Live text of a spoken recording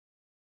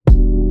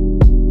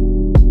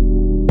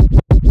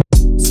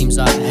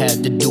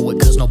had to do it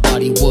cause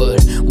nobody would.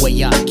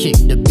 Way I kick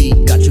the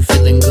beat, got you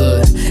feeling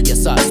good.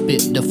 Yes, I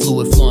spit the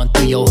fluid flowing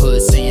through your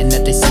hood, saying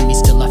that they see me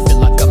still, I feel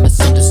like I'm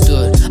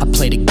misunderstood. I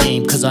play the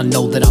game cause I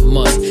know that I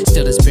must.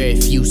 Still there's very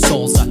few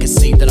souls I can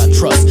say that I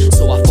trust.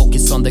 So I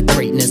focus on the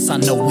greatness, I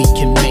know we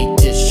can make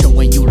this.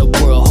 Showing you the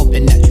world,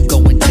 hoping that you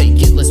go and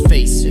take it. Let's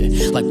face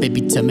it, like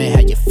baby tell me how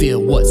you feel,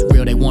 what's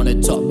real. They wanna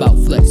talk about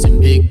flexing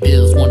big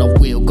bills, wanna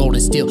wheel gold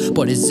and steel,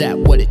 but is that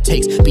what it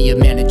takes? Be a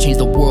man to change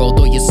the world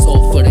or your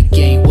soul for the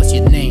game. What's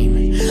your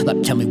name?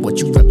 Like tell me what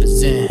you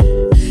represent.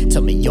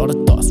 Tell me all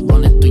the thoughts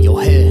running through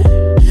your head.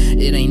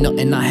 It ain't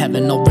nothing I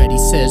haven't already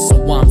said, so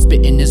I'm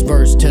spitting this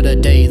verse to the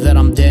day that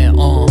I'm dead.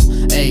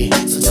 Ayy,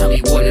 so tell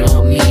me what it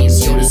all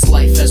means. Yo, this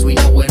life as we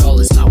know it all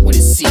is not what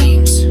it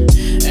seems.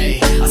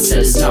 Ayy, I said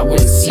it's not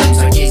what it seems.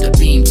 I gave the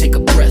beam, take a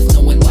breath,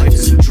 knowing life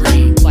is a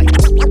dream. Life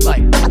is a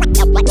dream.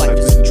 Life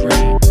is a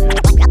dream.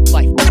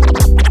 Life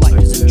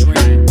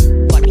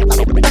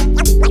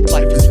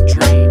is a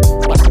dream.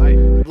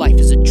 Life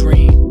is a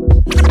dream.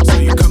 So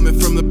you coming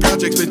from the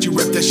projects, but you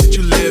rep that shit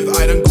you live.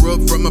 I done grew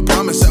up from a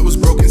promise that was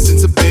broken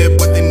since a bit.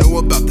 What they know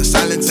about the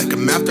silence that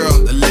come after all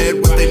the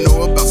lead. What they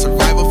know about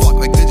survival, flock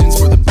like pigeons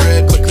for the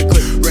bread. Click, click,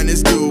 click, rent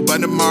is due by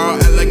tomorrow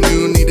at like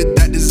noon. Needed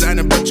that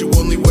designer, but you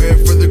only wear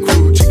it for the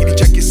crew. Checkity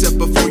check yourself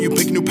before you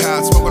pick new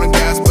paths. Smoke on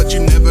gas, but you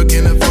never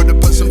can afford to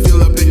put some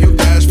fuel up in your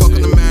dash. Fuck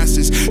on the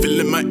masses,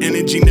 feeling my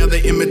energy, now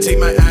they imitate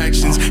my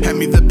actions. Hand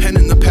me the pen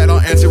and the pad, I'll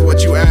answer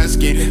what you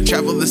asking.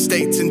 Travel the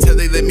states until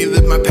they let me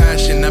live my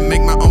passion. I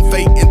make my own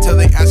fate until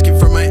they asking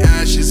for my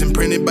ashes.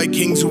 Imprinted by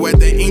kings who had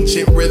the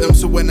ancient rhythm,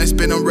 so when I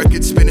spin on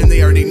records spinning,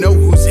 they already know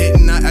who's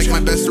hitting. I act my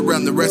best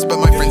around the rest, but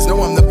my friends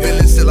know I'm the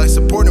villain. Still I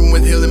support them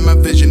with healing my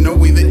vision, know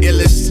we the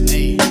illest.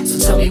 Ay, so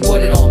tell me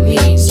what it all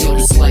means. Yo,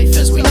 this life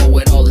as we know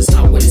it all is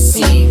not what it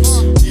seems.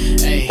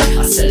 Ay,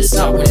 I said it's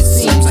not what it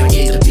seems. I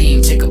gave the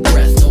beam, take a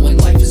breath, knowing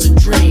life is a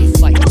dream.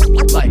 Life is a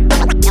dream.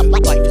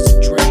 Life is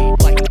a dream.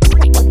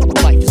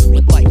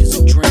 Life is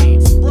a dream.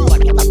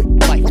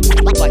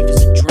 Life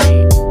is a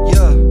dream.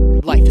 Yeah,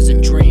 life is a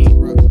dream.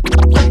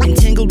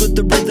 Entangled with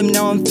the rhythm,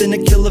 now I'm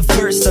finna kill a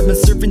verse. I've been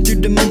surfing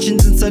through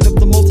dimensions inside of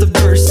the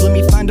multiverse. Let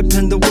me find a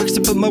pen that works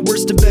to put my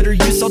words to better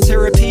use. I'll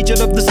tear a page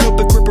out of this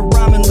notebook, rip a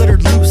rhyme and let her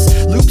loose.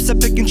 Loops I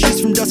pick and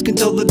choose from dusk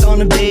until the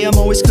dawn of day. I'm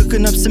always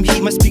cooking up some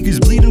heat, my speakers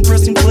bleeding,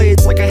 pressing play.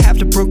 It's like I have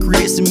to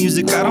procreate some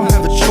music, I don't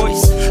have a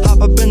choice.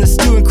 Hop up in the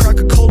stew and crack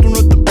a cold one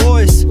with the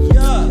boys.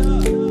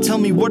 Tell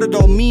me what it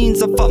all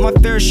means. I fought my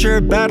fair share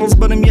of battles,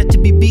 but I'm yet to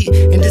be beat.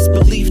 In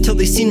disbelief till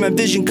they seen my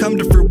vision come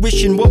to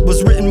fruition. What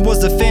was written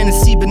was a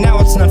fantasy, but now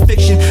it's not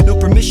fiction. No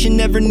permission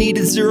never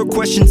needed, zero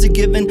questions are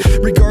given.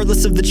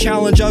 Regardless of the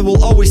challenge, I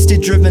will always stay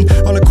driven.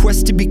 On a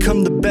quest to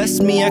become the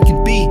best me I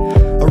can be.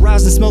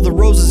 Arise and smell the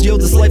roses, yo,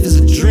 this life is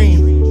a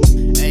dream.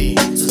 Ay,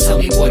 so tell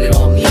me what it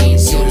all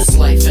means. Yo, this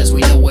life as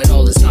we know it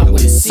all is not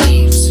what it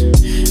seems.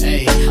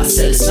 Ay, I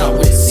said it's not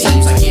what it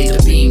seems. I gave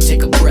the beam,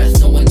 take a breath,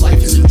 knowing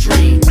life is a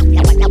dream.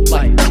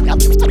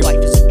 Life